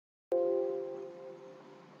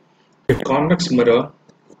A convex mirror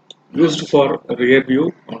used for rear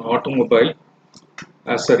view on automobile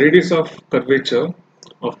has a radius of curvature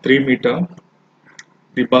of 3 meter.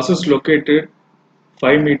 The bus is located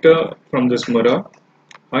 5 meter from this mirror.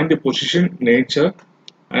 Find the position, nature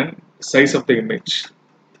and size of the image.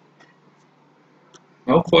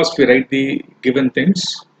 Now first we write the given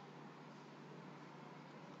things.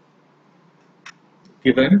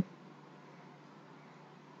 Given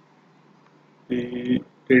the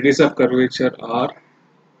radius of curvature r,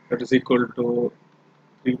 that is equal to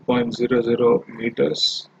 3.00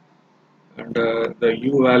 meters, and the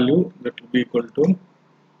u value, that will be equal to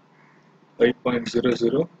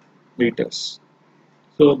 5.00 meters.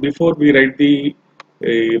 So before we write the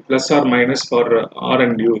plus or minus for r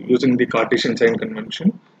and u using the Cartesian sign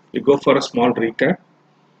convention, we go for a small recap.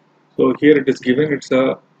 So here it is given, it's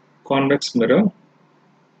a convex mirror.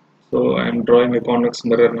 So I am drawing a convex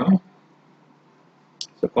mirror now.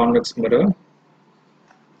 So convex mirror,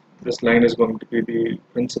 this line is going to be the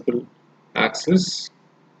principal axis.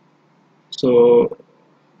 So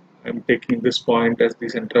I am taking this point as the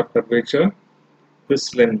center of curvature.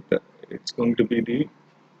 This length, it's going to be the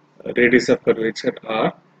radius of curvature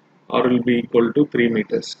r. R will be equal to 3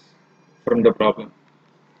 meters from the problem.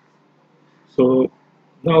 So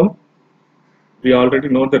now we already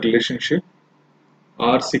know the relationship.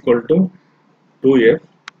 R is equal to 2f,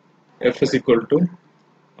 f is equal to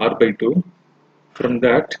r by 2. From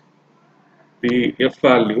that, the f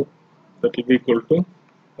value, that will be equal to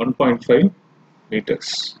 1.5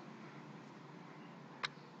 meters.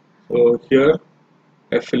 So here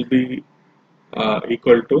f will be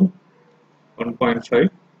equal to 1.5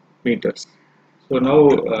 meters. So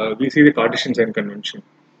now we see the Cartesian sign convention.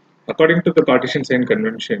 According to the Cartesian sign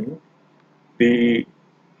convention, the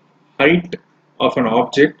height of an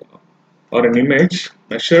object or an image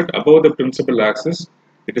measured above the principal axis,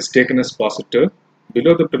 it is taken as positive.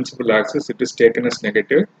 Below the principal axis, it is taken as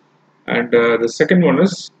negative. And the second one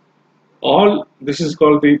is this is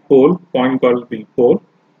called the pole, point called the pole.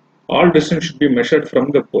 All distance should be measured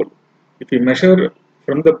from the pole. If you measure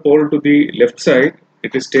from the pole to the left side,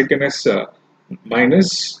 it is taken as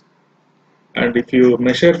minus, and if you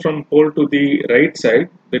measure from pole to the right side,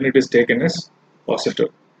 then it is taken as positive.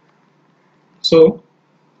 So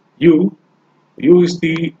u is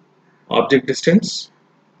the object distance,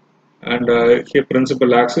 and here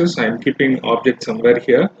principal axis, I am keeping object somewhere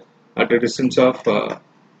here at a distance of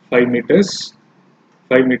 5 meters.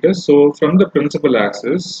 So from the principal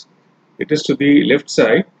axis, it is to the left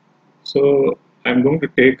side. So I am going to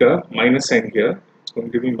take a minus sign here. It's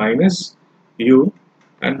going to be minus u,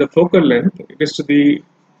 and the focal length, it is to the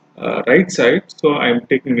right side. So I am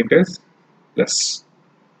taking it as plus.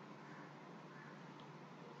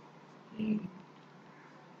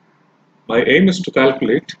 My aim is to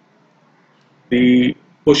calculate the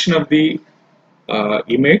position of the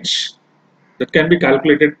image. That can be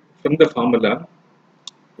calculated from the formula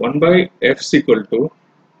 1 by f is equal to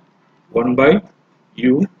 1 by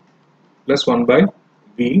u plus 1 by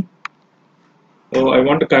v. So I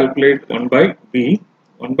want to calculate 1 by v.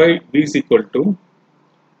 1 by v is equal to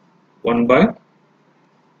 1 by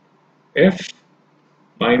f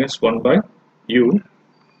minus 1 by u.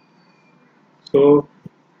 So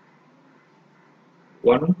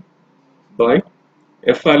 1 by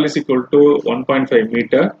f value is equal to 1.5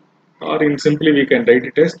 meter, or in simply we can write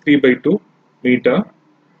it as 3 by 2 meter.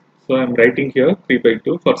 So I am writing here 3 by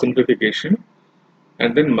 2 for simplification,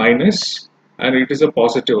 and then minus, and it is a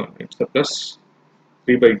positive one, it's a plus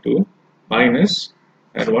 3 by 2 minus,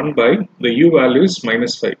 and 1 by the u value is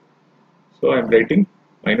minus 5. So I am writing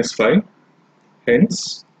minus 5.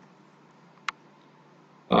 Hence,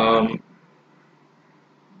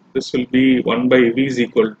 this will be 1 by v is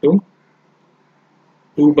equal to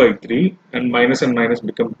 2 by 3, and minus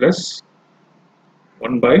become plus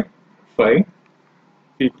 1 by 5.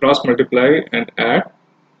 We cross multiply and add,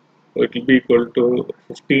 so it will be equal to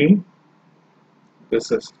 15.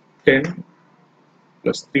 This is 10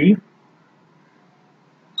 plus 3,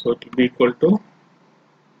 so it will be equal to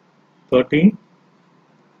 13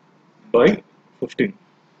 by 15.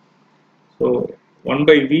 So 1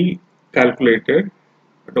 by v calculated,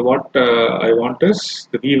 but what I want is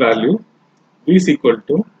the v value. V is equal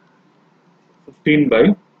to 15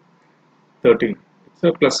 by 13. It's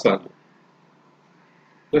a plus value.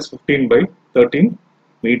 Plus 15 by 13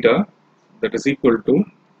 meter, that is equal to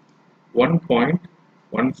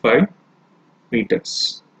 1.15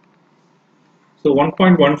 meters. So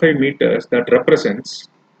 1.15 meters, that represents,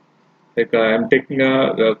 like I am taking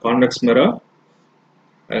a convex mirror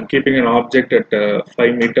and keeping an object at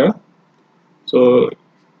 5 meter. So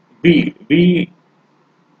V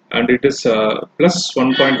and it is plus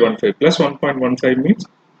 1.15. Plus 1.15 means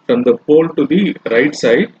from the pole to the right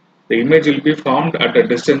side, the image will be formed at a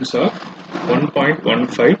distance of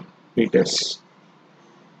 1.15 meters.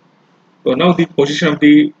 So now the position of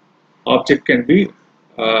the object can be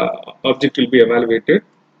object will be evaluated,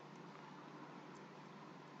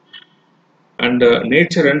 and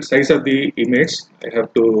nature and size of the image I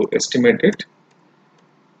have to estimate it.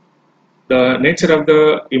 The nature of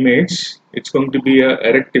the image, it's going to be a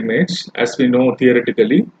erect image as we know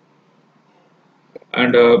theoretically,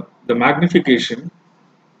 and the magnification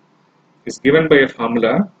is given by a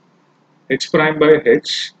formula h prime by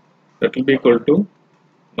h, that will be equal to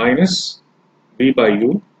minus v by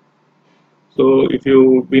u. So if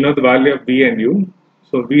we know the value of v and u,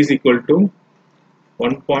 so v is equal to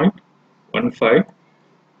 1.15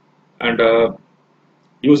 and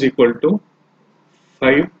u is equal to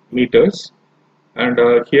 5 meters, and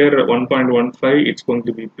here 1.15 it's going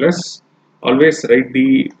to be plus. Always write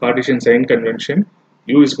the Cartesian sign convention.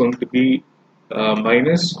 U is going to be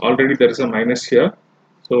minus. Already there is a minus here,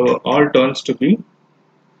 so all turns to be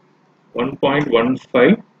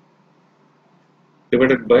 1.15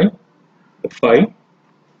 divided by the 5.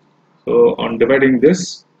 So on dividing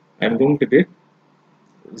this, I am going to get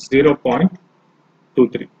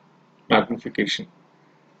 0.23 magnification.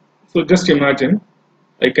 So just imagine,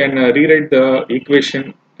 I can rewrite the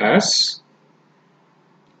equation as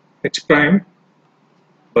h prime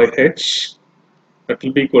by h, that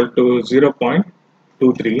will be equal to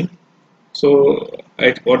 0.23. So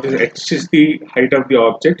what is h is the height of the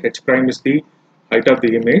object, h prime is the height of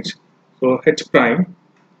the image. So h prime,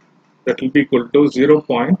 that will be equal to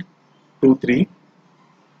 0.23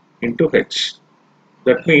 into h.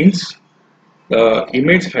 That means the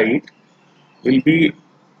image height will be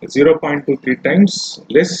 0.23 times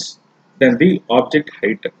less than the object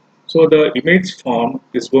height. So the image form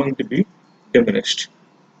is going to be diminished.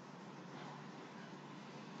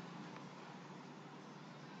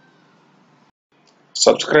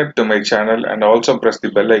 Subscribe to my channel and also press the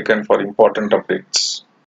bell icon for important updates.